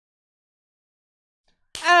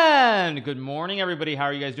and good morning everybody. How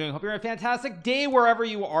are you guys doing? Hope you're having a fantastic day wherever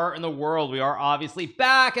you are in the world. We are obviously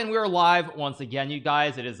back and we are live once again, you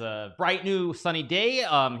guys. It is a bright new sunny day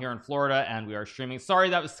here in Florida and we are streaming. Sorry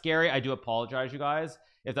that was scary. I do apologize, you guys,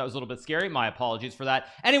 if that was a little bit scary. My apologies for that.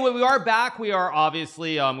 Anyway, we are back. We are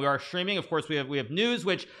obviously we are streaming. Of course, we have news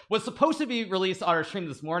which was supposed to be released on our stream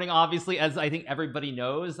this morning, obviously, as I think everybody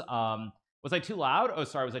knows. Was I too loud? Oh,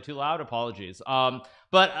 sorry. Was I too loud? Apologies.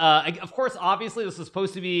 But of course, obviously, this was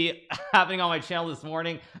supposed to be happening on my channel this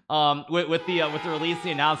morning. With the release, the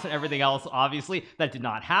announcement, everything else. Obviously, that did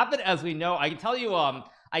not happen, as we know. I can tell you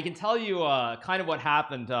kind of what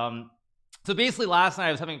happened. So basically, last night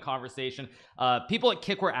I was having a conversation. People at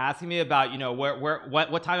Kick were asking me about, you know,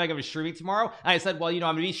 what time I'm going to be streaming tomorrow. And I said, well, you know,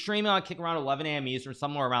 I'm going to be streaming on Kick around 11 a.m. Eastern,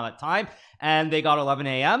 somewhere around that time. And they got 11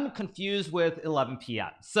 a.m. confused with 11 p.m.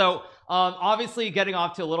 So obviously getting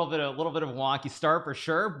off to a little bit of a wonky start for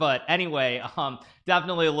sure. But anyway,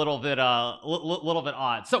 definitely a little bit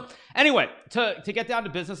odd. So anyway, to get down to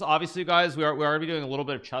business, obviously, you guys, we are going to be doing a little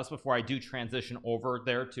bit of chess before I do transition over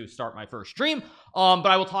there to start my first stream. But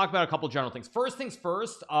I will talk about a couple general things. First things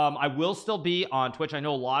first, I will still be on Twitch. I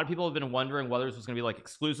know a lot of people have been wondering whether this was going to be like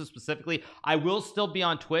exclusive specifically. I will still be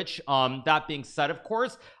on Twitch. That being said, of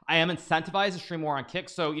course, I am incentivized to stream more on Kick.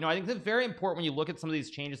 So, you know, I think it's very important when you look at some of these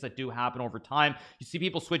changes that do happen over time. You see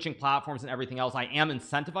people switching platforms and everything else. I am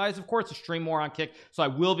incentivized, of course, to stream more on Kick. So I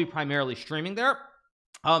will be primarily streaming there.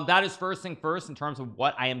 That is first thing first in terms of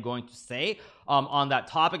what I am going to say on that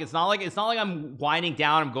topic. It's not like I'm winding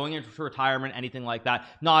down, I'm going into retirement, anything like that.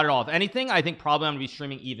 Not at all. If anything, I think probably I'm gonna be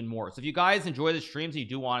streaming even more. So if you guys enjoy the streams and you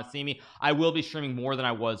do want to see me, I will be streaming more than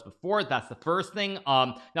I was before. That's the first thing.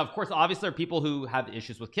 Now of course, obviously there are people who have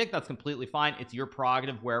issues with Kick. That's completely fine. It's your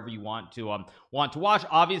prerogative wherever you want to watch.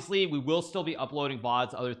 Obviously we will still be uploading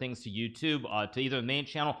VODs, other things to YouTube, to either the main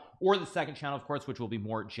channel or the second channel, of course, which will be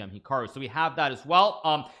more Gem Hikaru. So we have that as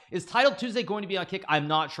well. Is Title Tuesday going to be on Kick? I'm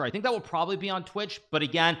not sure. I think that will probably be on Twitch, but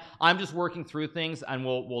again, I'm just working through things and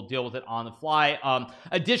we'll deal with it on the fly.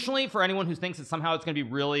 Additionally, for anyone who thinks that somehow it's going to be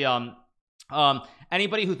really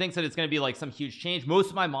anybody who thinks that it's going to be like some huge change, most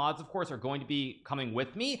of my mods, of course, are going to be coming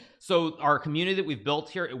with me. So our community that we've built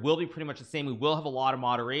here, it will be pretty much the same. We will have a lot of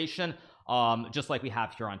moderation, just like we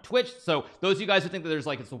have here on Twitch. So those of you guys who think that there's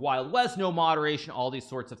like it's the Wild West, no moderation, all these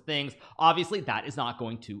sorts of things, obviously that is not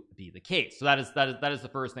going to be the case. So that is the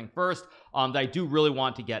first thing first, that I do really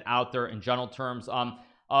want to get out there in general terms.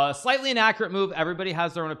 Slightly inaccurate move. Everybody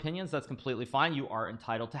has their own opinions. That's completely fine. You are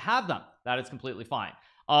entitled to have them. That is completely fine.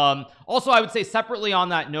 Also, I would say separately on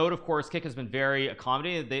that note, of course, Kick has been very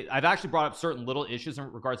accommodating. I've actually brought up certain little issues in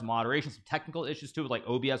regards to moderation, some technical issues too, like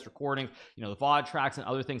OBS recordings, you know, the VOD tracks and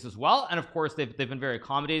other things as well. And of course, they've been very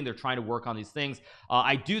accommodating. They're trying to work on these things.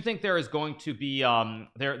 I do think there is going to be,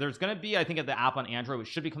 there's going to be, I think, the app on Android, which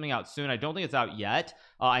should be coming out soon. I don't think it's out yet.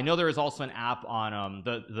 I know there is also an app on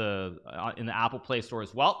in the Apple Play Store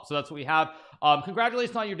as well. So that's what we have.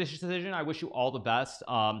 Congratulations on your decision. I wish you all the best.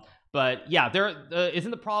 But yeah, there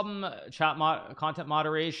isn't the problem content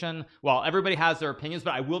moderation. Well, everybody has their opinions,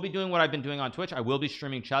 but I will be doing what I've been doing on Twitch. I will be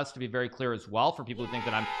streaming chess, to be very clear as well. For people who think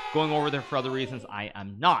that I'm going over there for other reasons, I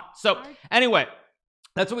am not. So anyway,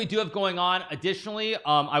 that's what we do have going on. Additionally,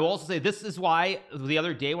 I will also say this is why the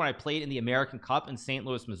other day when I played in the American Cup in St.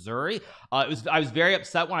 Louis, Missouri, I was very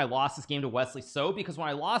upset when I lost this game to Wesley So, because when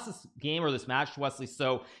I lost this game or this match to Wesley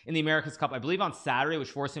So in the America's Cup, I believe on Saturday,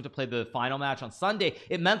 which forced him to play the final match on Sunday,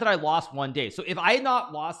 it meant that I lost one day. So if I had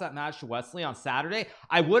not lost that match to Wesley on Saturday,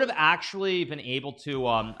 I would have actually been able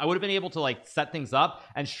to like set things up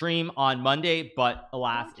and stream on Monday, but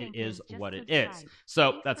alas, it is what it is.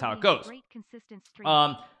 So that's how it goes.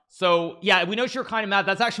 So yeah, we know you're kind of mad.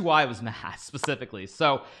 That's actually why I was mad specifically.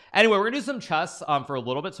 So anyway, we're gonna do some chess for a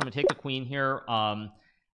little bit. So I'm gonna take the queen here,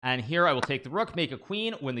 and here I will take the rook, make a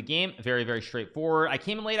queen, win the game. Very, very straightforward. I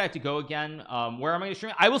came in late. I have to go again. Where am I gonna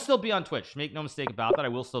stream? I will still be on Twitch, make no mistake about that. I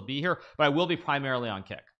will still be here, but I will be primarily on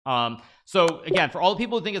Kick. So again, for all the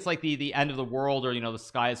people who think it's like the end of the world, or you know, the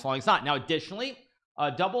sky is falling, it's not. Now additionally,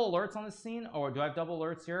 double alerts on the scene, or do I have double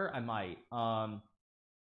alerts here? I might.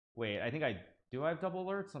 Wait, I think do I have double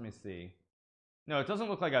alerts? Let me see. No, it doesn't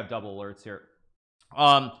look like I have double alerts here.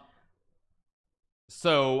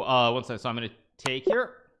 So one second. So I'm going to take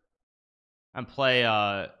here and play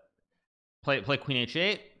queen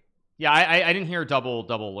h8. Yeah, I didn't hear double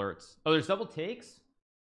alerts. Oh, there's double takes?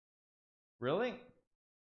 Really?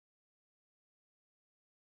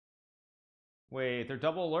 Wait, they're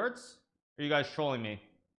double alerts? Are you guys trolling me?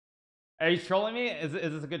 Are you trolling me? Is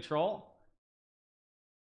this a good troll?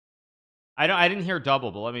 I didn't hear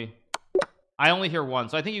double, but I only hear one,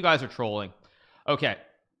 so I think you guys are trolling. Okay.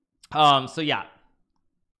 So yeah,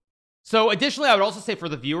 So additionally, I would also say for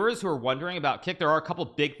the viewers who are wondering about Kick, there are a couple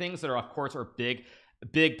big things that are, of course, are big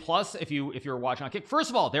plus if you're watching on Kick. First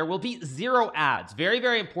of all, there will be 0 ads.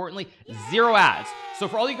 Very importantly, 0 ads. So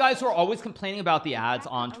for all you guys who are always complaining about the ads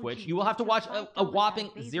on Twitch, you will have to watch a whopping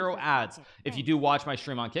 0 ads if you do watch my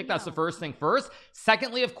stream on Kick. That's the first thing first.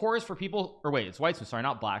 Secondly, of course, for people, or wait, it's white, so sorry,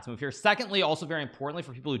 not black move here. Secondly, also very importantly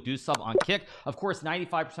for people who do sub on Kick, of course,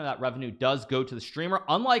 95% of that revenue does go to the streamer,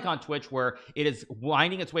 unlike on Twitch where it is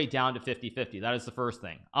winding its way down to 50-50. That is the first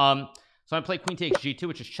thing. So I'm gonna play queen takes g2,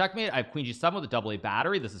 which is checkmate. I have queen g7 with a double A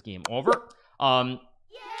battery. This is game over. So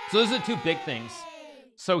those are the two big things.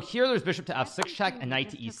 So here there's bishop to f6 check and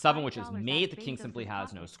knight to e7, which is mate. The king simply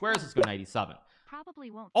has no squares. Let's go knight e7.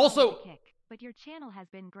 Probably won't also Kick, but your channel has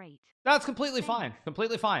been great. That's completely fine.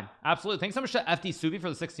 Completely fine. Absolutely. Thanks so much to FD Subi for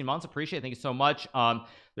the 16 months. Appreciate it. Thank you so much.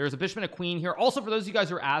 There's a bishop and a queen here. Also, for those of you guys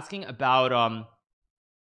who are asking about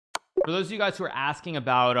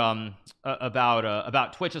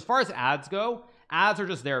about Twitch, as far as ads go, ads are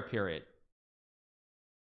just there, period.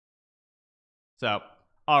 So,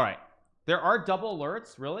 all right, there are double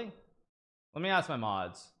alerts. Really? Let me ask my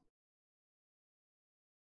mods.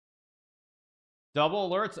 Double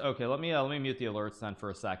alerts. Okay, let me mute the alerts then for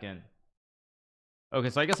a second. Okay,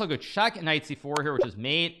 so I guess I'll go check knight c4 here, which is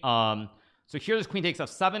mate. So here's queen takes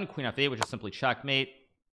f7, queen f8, which is simply checkmate.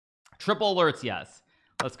 Triple alerts, yes.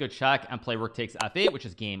 Let's go check and play rook takes f8, which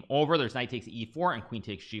is game over. There's knight takes e4 and queen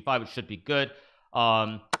takes g5, which should be good.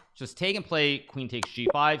 Just take and play queen takes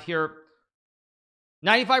g5 here.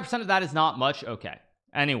 95% of that is not much. Okay,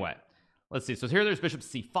 anyway, let's see. So here there's bishop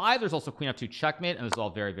c5. There's also queen f2 checkmate, and this is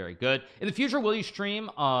all very good. In the future, will you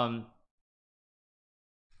stream in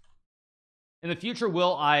the future,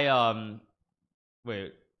 will I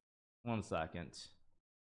wait 1 second.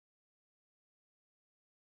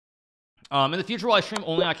 In the future, will I stream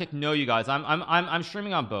only on Kick? No, you guys, I'm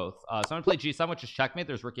streaming on both. So I'm gonna play g7, which is checkmate.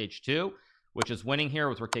 There's rook h2, which is winning here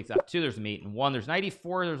with rook takes f2. There's mate and 1. There's knight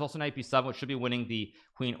e4. There's also knight b7, which should be winning the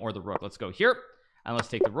queen or the rook. Let's go here and let's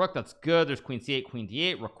take the rook. That's good. There's queen c8, queen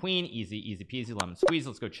d8, rook queen, easy peasy, lemon squeeze.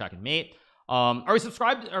 Let's go check and mate. Are we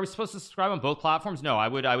subscribed? Are we supposed to subscribe on both platforms? No, I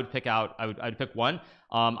would pick one.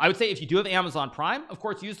 I would say if you do have Amazon Prime, of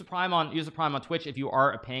course, use the Prime on Twitch. If you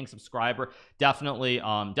are a paying subscriber, definitely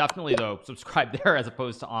though subscribe there as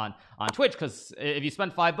opposed to on Twitch, because if you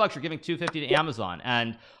spend $5, you're giving $2.50 to Amazon,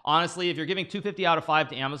 and honestly, if you're giving $2.50 out of 5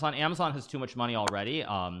 to Amazon has too much money already.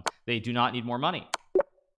 They do not need more money.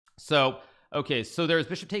 So okay, so there's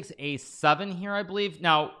bishop takes a7 here, I believe.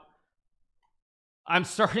 Now I'm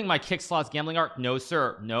starting my Kick slots gambling arc. No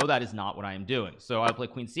sir, no, that is not what I am doing. So I'll play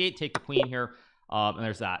queen c8, take the queen here, and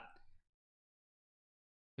there's that.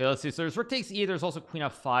 Okay, let's see. So there's rook takes e. There's also queen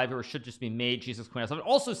f5 here, should just be made. Jesus, queen f7.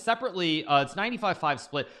 Also separately, it's 95-5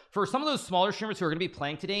 split for some of those smaller streamers who are going to be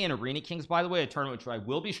playing today in Arena Kings, by the way, a tournament which I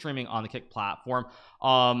will be streaming on the Kick platform.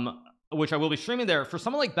 Which I will be streaming there. For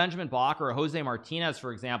someone like Benjamin Bach or Jose Martinez,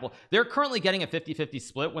 for example, they're currently getting a 50-50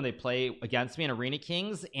 split when they play against me in Arena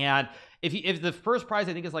Kings. And if the first prize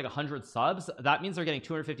I think is like 100 subs, that means they're getting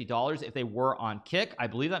 $250. If they were on Kick, I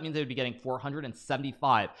believe that means they would be getting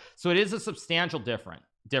 475. So it is a substantial difference.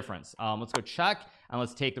 Let's go check and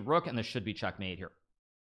let's take the rook, and this should be checkmate here.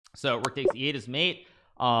 So rook takes e8 is mate.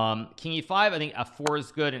 King e5, I think f4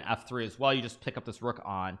 is good, and f3 as well. You just pick up this rook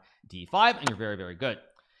on d5 and you're very good.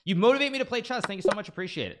 You motivate me to play chess. Thank you so much.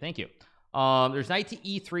 Appreciate it. Thank you. There's knight to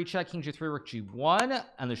e3 check, king g3, rook g1,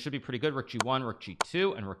 and this should be pretty good. Rook g1, rook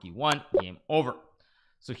g2, and rook e1. Game over.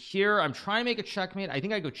 So here I'm trying to make a checkmate. I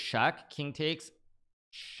think I go check, king takes,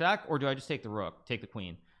 check, or do I just take the rook, take the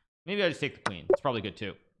queen? Maybe I just take the queen. It's probably good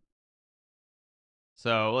too.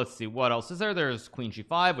 So let's see, what else is there? There's queen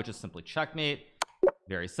g5, which is simply checkmate.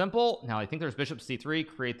 Very simple. Now I think there's bishop c3,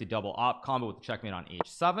 create the double op combo with the checkmate on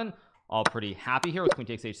h7. All pretty happy here with queen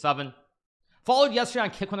takes h7. Followed yesterday on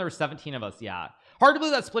Kick when there were 17 of us. Yeah, hard to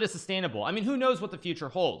believe that split is sustainable. I mean, who knows what the future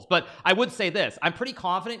holds, but I would say this: I'm pretty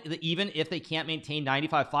confident that even if they can't maintain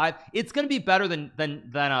 95-5, it's going to be better than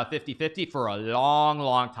 50-50 for a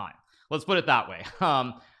long time. Let's put it that way.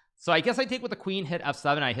 So I guess I take with the queen, hit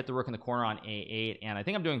f7. I hit the rook in the corner on a8, and I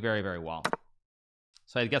think I'm doing very well.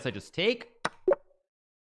 So I guess I just take.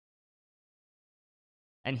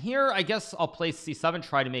 And here, I guess I'll play c7,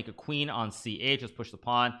 try to make a queen on c8, just push the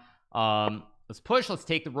pawn. Let's push, let's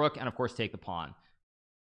take the rook, and of course take the pawn.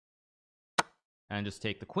 And just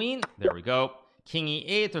take the queen. There we go. King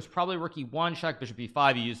e8, there's probably rook e1 check, bishop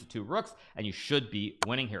e5, you use the 2 rooks, and you should be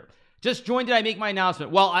winning here. Just joined, did I make my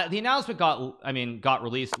announcement? Well, the announcement got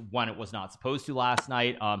released when it was not supposed to last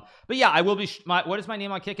night. But yeah, I will be, what is my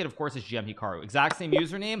name on Kick? It, of course, is GM Hikaru. Exact same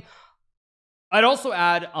username. I'd also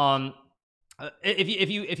add,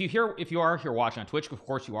 if you are here watching on Twitch, of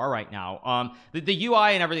course you are right now. The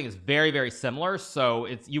UI and everything is very, very similar, so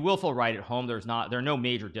you will feel right at home. There are no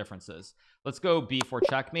major differences. Let's go b4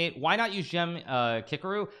 checkmate. Why not use gem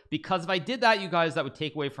Hikaru? Because if I did that, you guys, that would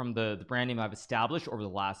take away from the brand name I've established over the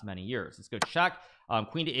last many years. Let's go check.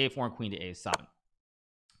 Queen to a4 and queen to a7.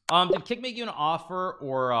 Did Kick make you an offer,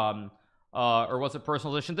 or was it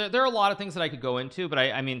personal edition? There are a lot of things that I could go into, but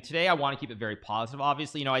I mean, today I want to keep it very positive.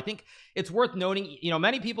 Obviously, I think it's worth noting,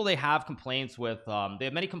 many people, they have complaints with, they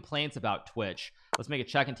have many complaints about Twitch. Let's make a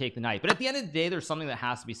check and take the knight. But at the end of the day, there's something that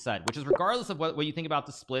has to be said, which is regardless of what you think about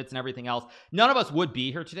the splits and everything else, none of us would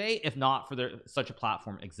be here today if not for such a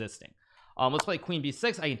platform existing. Let's play queen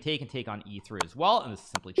b6. I can take on e3 as well, and this is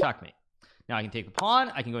simply checkmate. Now I can take the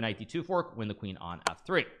pawn. I can go knight d2 fork, win the queen on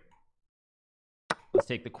f3. Let's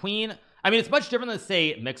take the queen. I mean, it's much different than,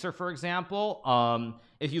 say, Mixer, for example.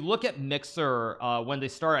 If you look at Mixer, when they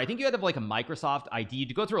start, I think you had to have like a Microsoft ID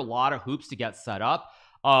to go through a lot of hoops to get set up.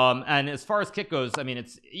 And as far as Kick goes, I mean,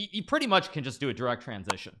 you pretty much can just do a direct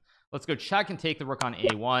transition. Let's go check and take the rook on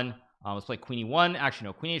a1. Let's play queen e1. Actually,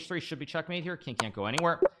 no, queen h3 should be checkmate here. King can't go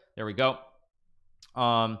anywhere. There we go.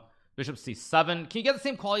 Bishop c7. Can you get the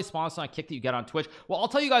same quality sponsor on Kick that you get on Twitch? Well, I'll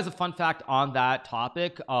tell you guys a fun fact on that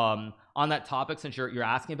topic. Since you're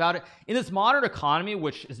asking about it, in this modern economy,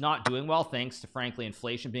 which is not doing well thanks to, frankly,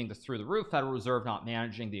 inflation being through the roof, Federal Reserve not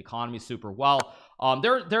managing the economy super well,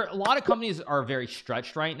 there a lot of companies are very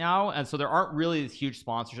stretched right now, and so there aren't really these huge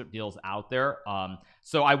sponsorship deals out there.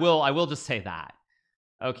 So I will just say that.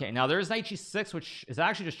 Okay, now there's knight g6, which is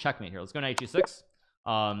actually just checkmate here. Let's go knight g6.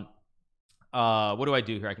 What do I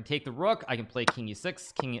do here? I can take the rook. I can play king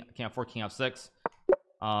e6, king f4, king f6.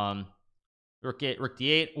 Rook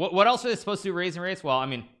d8. What else are they supposed to do? Raising rates? Well, I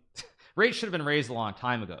mean, rates should have been raised a long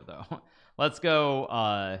time ago, though. Let's go.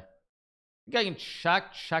 I think I can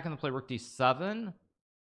check, and then play rook d7.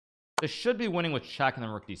 This should be winning with check and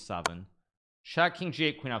then rook d7. Check, king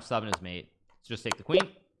g8, queen f7 is mate. Let's just take the queen.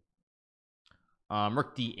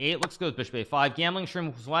 Rook d8. Let's go with bishop a5. Gambling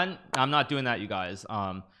stream was when? I'm not doing that, you guys.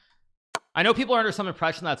 I know people are under some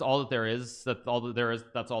impression that's all that there is.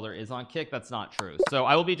 That's all there is on Kick. That's not true. So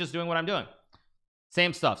I will be just doing what I'm doing.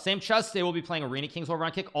 Same stuff, same chess. Today we'll be playing Arena Kings over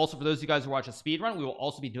on Kick. Also, for those of you guys who watch a speed run, we will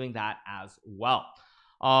also be doing that as well.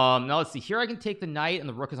 Now let's see here. I can take the knight, and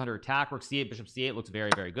the rook is under attack. Rook c8, bishop c8 looks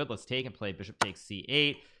very, very good. Let's take and play bishop takes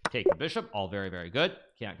c8. Take the bishop, all very, very good.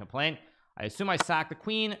 Can't complain. I assume I sack the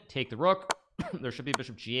queen, take the rook. There should be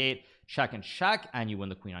bishop g8, check, and you win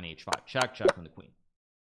the queen on h5. Check, win the queen.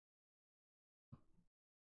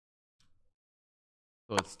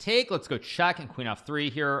 Let's go check and queen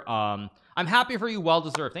f3 here. I'm happy for you, well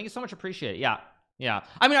deserved. Thank you so much, appreciate it. Yeah,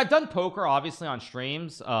 I mean, I've done poker obviously on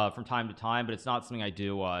streams from time to time, but it's not something I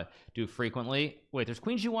do frequently. Wait, there's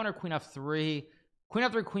queen g1 or queen f3. Queen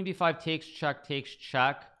f3, queen b5 takes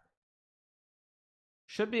check.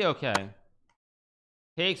 Should be okay.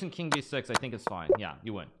 Takes and king g6, I think it's fine. Yeah,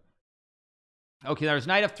 you win. Okay, there's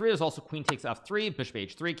knight f3. There's also queen takes f3, bishop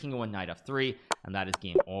h3, king of1, knight f3, and that is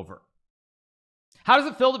game over. How does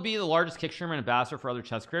it feel to be the largest Kick streamer and ambassador for other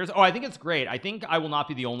chess creators? Oh, I think it's great. I think I will not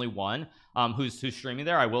be the only one who's streaming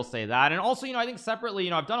there. I will say that. And also, I think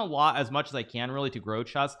separately, I've done a lot, as much as I can, really, to grow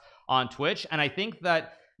chess on Twitch. And I think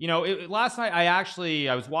that, last night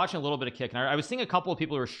I was watching a little bit of Kick, and I was seeing a couple of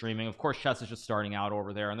people who were streaming. Of course, chess is just starting out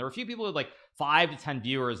over there, and there were a few people with like 5 to 10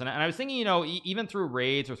 viewers. And I was thinking, even through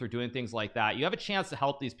raids or through doing things like that, you have a chance to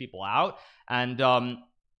help these people out. And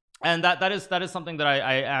that is something that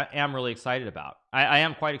I am really excited about. I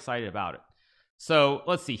am quite excited about it. So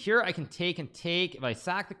let's see here. I can take. If I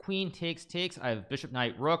sack the queen, takes. I have bishop,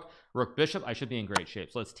 knight, rook, bishop. I should be in great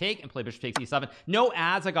shape. So let's take and play bishop takes e7. No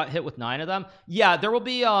ads. I got hit with 9 of them. Yeah, there will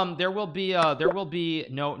be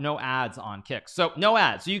no ads on Kick. So no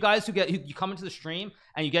ads. So you guys who come into the stream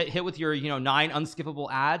and you get hit with your 9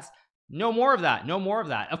 unskippable ads. No more of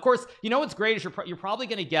that. Of course, what's great is you're probably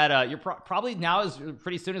going to get probably now is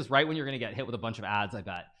pretty soon is right when you're going to get hit with a bunch of ads, I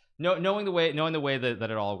bet. Knowing the way that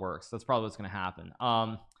it all works, that's probably what's going to happen.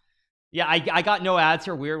 Yeah, I got no ads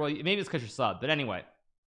here. Weird. Well, maybe it's because you're sub, but anyway.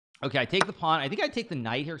 Okay, I take the pawn. I think I take the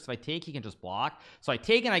knight here, because if I take, he can just block. So I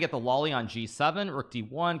take and I get the lolly on g7, rook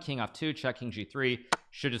d1, king f2, check, king g3.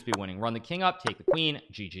 Should just be winning. Run the king up, take the queen,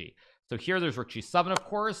 GG. So here there's rook g7, of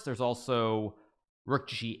course. There's also rook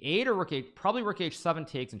g8 or rook 8, probably rook h7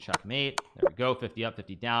 takes and checkmate. There we go, 50 up,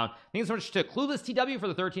 50 down. Thanks so much to Clueless TW for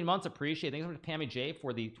the 13 months, appreciate it. Thanks so much to Pammy J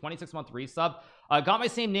for the 26-month resub. Got my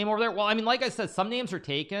same name over there. Well, I mean, like I said, some names are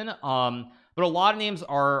taken, but a lot of names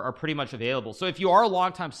are pretty much available. So if you are a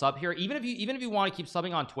long-time sub here, even if you want to keep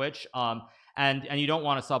subbing on Twitch, and you don't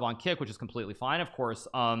want to sub on Kick, which is completely fine, of course,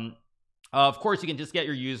 Of course you can just get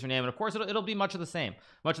your username, and of course it'll be much of the same.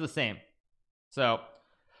 So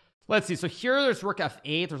let's see. So here there's rook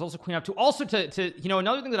f8. There's also queen f2. Also to you know,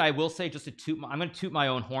 another thing that I will say, just to toot, I'm going to toot my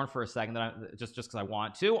own horn for a second, that I just because I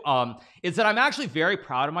want to, is that I'm actually very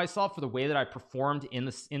proud of myself for the way that I performed in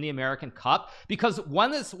the American Cup, because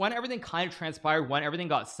when everything kind of transpired, when everything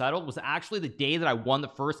got settled, was actually the day that I won the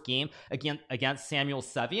first game against Samuel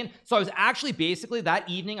Sevian. So I was actually basically that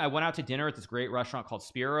evening, I went out to dinner at this great restaurant called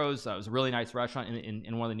Spiro's. It was a really nice restaurant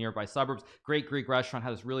in one of the nearby suburbs. Great Greek restaurant,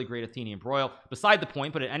 had this really great Athenian broil. Beside the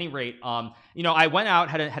point, but at any rate, you know, I went out,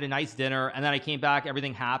 had a nice dinner, and then I came back,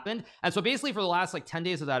 everything happened. And so basically for the last like 10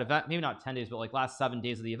 days of that event, maybe not 10 days, but like last 7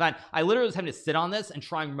 days of the event, I literally was having to sit on this and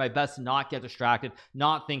trying my best to not get distracted,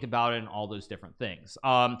 not think about it, and all those different things.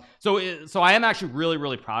 So I am actually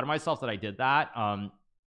really proud of myself that I did that.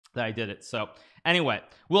 That I did it. So anyway,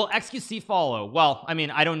 will XQC follow? Well, I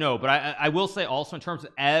mean, I don't know, but I will say also, in terms of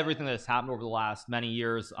everything that has happened over the last many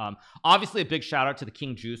years, obviously a big shout out to the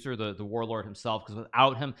King Juicer, the warlord himself, because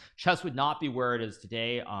without him, chess would not be where it is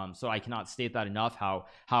today. So I cannot state that enough,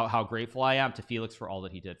 how grateful I am to Felix for all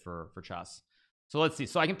that he did for chess. So let's see.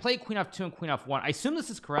 So I can play queen f2 and queen f1. I assume this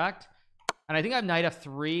is correct, and I think I have knight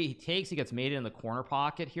f3. He takes, he gets mated in the corner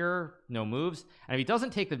pocket here, no moves, and if he doesn't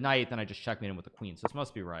take the knight, then I just checkmate him with the queen. So this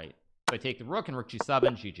must be right. So I take the rook and rook g7,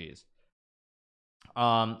 GG's.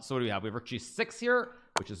 So what do we have? We have rook g6 here,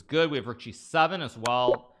 which is good. We have rook g7 as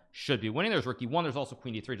well, should be winning. There's rook e1. There's also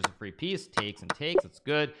queen d3, just a free piece. Takes and takes, it's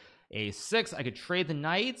good. a6, I could trade the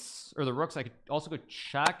knights or the rooks. I could also go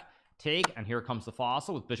check, take, and here comes the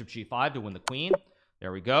fossil with bishop g5 to win the queen.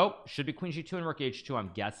 There we go. Should be queen g2 and rook h2,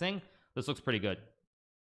 I'm guessing. This looks pretty good.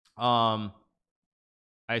 I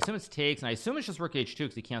assume it's takes, and I assume it's just rook h2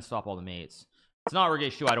 because he can't stop all the mates. It's not rook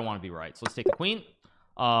h2, I don't want to be right. So let's take the queen.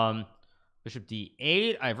 Bishop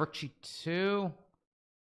d8. I have rook g2.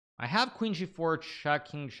 I have queen g4, check,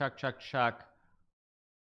 king check, check, check.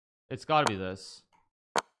 It's got to be this.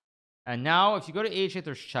 And now if you go to h8,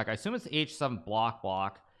 there's check. I assume it's h7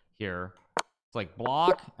 block here. It's like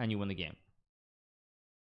block, and you win the game.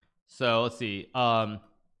 So let's see.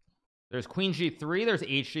 There's queen g3. There's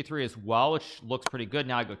hg3 as well, which looks pretty good.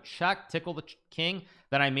 Now I go check, tickle the king.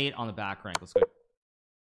 Then I mate on the back rank. Let's go.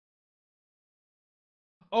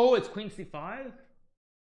 Oh, it's queen c5.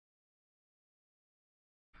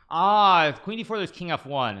 If queen d4, there's king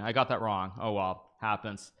f1. I got that wrong. Oh well,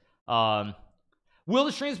 happens. Will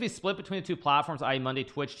the streams be split between the two platforms, i.e. Monday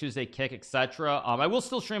Twitch, Tuesday Kick, etc.? I will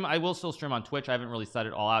still stream on Twitch. I haven't really set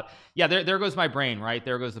it all out. Yeah, there goes my brain, right?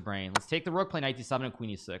 There goes the brain. Let's take the rook, play knight d7 and queen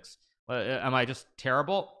e6. Am I just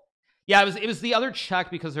terrible? Yeah, it was the other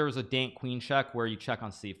check, because there was a dank queen check where you check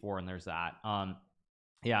on c4, and there's that.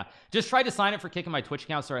 Yeah, just tried to sign it for kicking my Twitch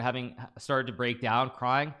account, started to break down,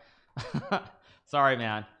 crying. Sorry,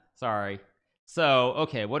 man. Sorry. So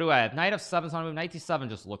okay, what do I have? Knight f7 is on move. Knight d7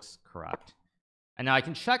 just looks correct. And now I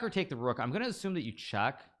can check or take the rook. I'm going to assume that you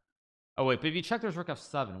check. Oh wait, but if you check, there's rook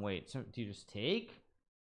f7. Wait, so do you just take?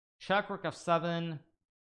 Check, rook f7,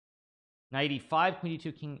 knight e5, queen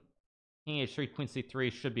e2, king h3, queen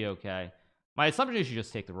c3 should be okay. My assumption is you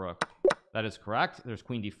just take the rook. That is correct. There's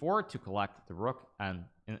queen d4 to collect the rook and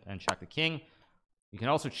check the king. You can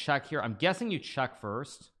also check here. I'm guessing you check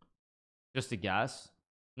first, just to guess.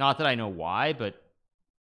 Not that I know why, but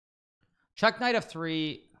check knight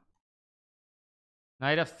f3.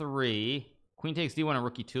 Knight f3, queen takes d1 and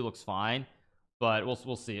rook e2 looks fine, but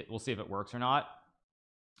we'll see it. We'll see if it works or not.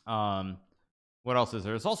 What else is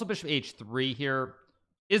there? There's also bishop h3 here.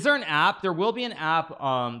 Is there an app? There will be an app.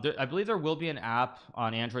 I believe there will be an app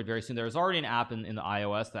on Android very soon. There's already an app in the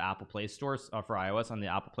iOS, the Apple Play Store, for iOS on the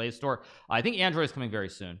Apple Play Store. I think Android is coming very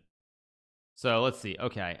soon. So let's see.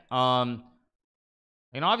 Okay. I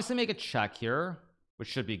can obviously make a check here, which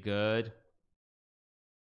should be good.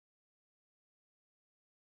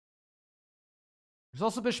 There's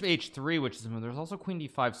also bishop h3, which is, there's also queen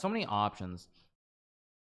d5. So many options.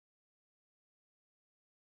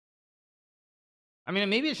 I mean,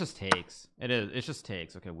 maybe it just takes. It just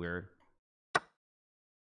takes. Okay, weird.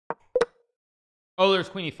 Oh, there's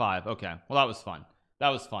queen e5. Okay, well, that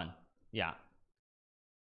was fun. Yeah.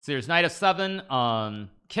 So here's knight f7.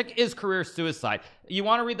 Kick is career suicide. You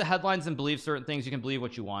want to read the headlines and believe certain things, you can believe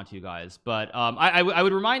what you want to, you guys, but I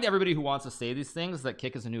would remind everybody who wants to say these things that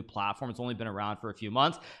Kick is a new platform. It's only been around for a few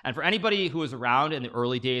months, and for anybody who was around in the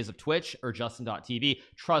early days of Twitch or Justin.tv,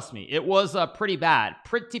 trust me, it was pretty bad,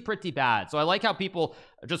 pretty bad. So I like how people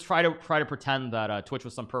just try to pretend that Twitch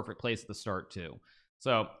was some perfect place at the start too.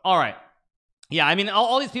 So all right, yeah, I mean,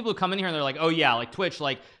 all these people who come in here and they're like, oh yeah, like Twitch,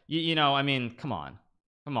 like you know, I mean, come on.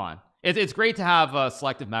 it's great to have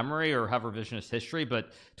selective memory or have revisionist history,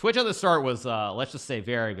 but Twitch at the start was let's just say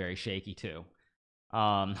very, very shaky too.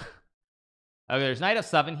 Okay, there's knight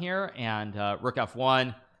f7 here and rook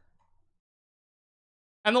f1.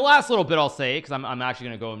 And the last little bit I'll say, because I'm actually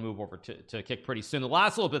going to go and move over to kick pretty soon. The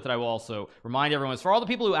last little bit that I will also remind everyone is for all the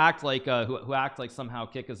people who act like who act like somehow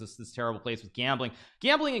kick is this terrible place with gambling.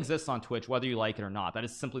 Gambling exists on Twitch, whether you like it or not. That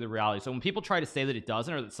is simply the reality. So when people try to say that it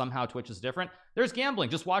doesn't or that somehow Twitch is different, there's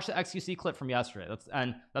gambling. Just watch the XQC clip from yesterday.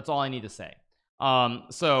 That's all I need to say.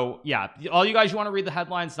 So yeah, all you guys, you want to read the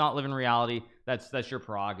headlines, not live in reality. That's your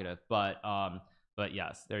prerogative. But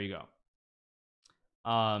yes, there you go.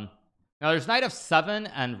 Now there's knight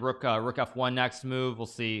f7 and rook f1 next move. We'll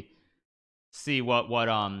see what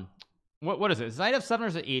is it? Is knight f7 or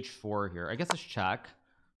is it h4 here? I guess it's check.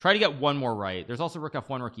 Try to get one more right. There's also rook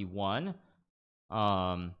f1, rook e1.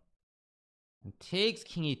 And takes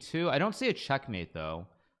king e2. I don't see a checkmate though.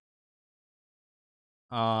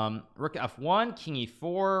 Rook f1, king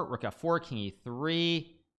e4, rook f4, king e3.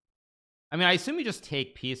 I mean, I assume you just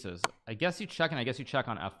take pieces. I guess you check, and I guess you check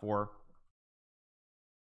on f4.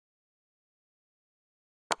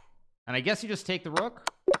 And I guess you just take the rook.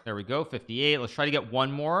 There we go, 58. Let's try to get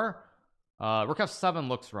one more. Rook f7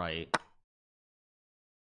 looks right.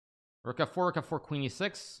 Rook f4, queen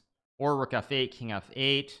e6, or rook f8, king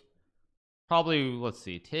f8. Probably, let's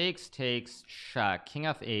see, takes, check, king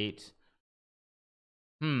f8.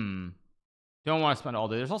 Don't want to spend all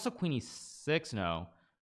day. There's also queen e6. No.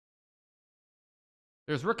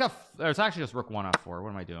 There's there's actually just rook 1 f4. What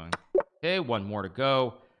am I doing? Okay, one more to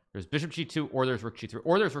go. There's bishop g2, or there's rook g3,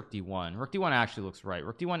 or there's rook d1. Rook d1 actually looks right.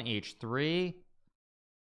 Rook d1 h3.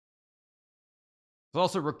 There's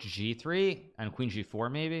also rook g3 and queen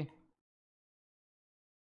g4 maybe.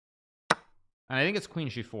 And I think it's queen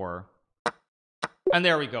g4. And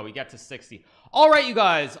there we go, we get to 60. All right, you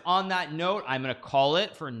guys, on that note, I'm going to call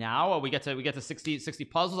it for now. We get to 60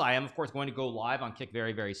 puzzles. I am, of course, going to go live on Kick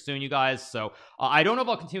very, very soon, you guys. So I don't know if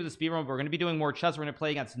I'll continue the speedrun, but we're going to be doing more chess. We're going to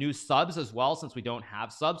play against new subs as well, since we don't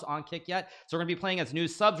have subs on Kick yet. So we're going to be playing against new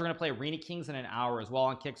subs. We're going to play Arena Kings in an hour as well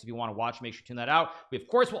on Kick. So if you want to watch, make sure to tune that out. We, of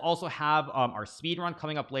course, will also have our speedrun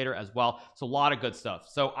coming up later as well. So a lot of good stuff.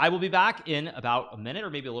 So I will be back in about a minute or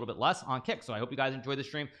maybe a little bit less on Kick. So I hope you guys enjoy the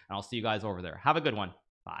stream, and I'll see you guys over there. Have a good one.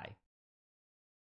 Bye.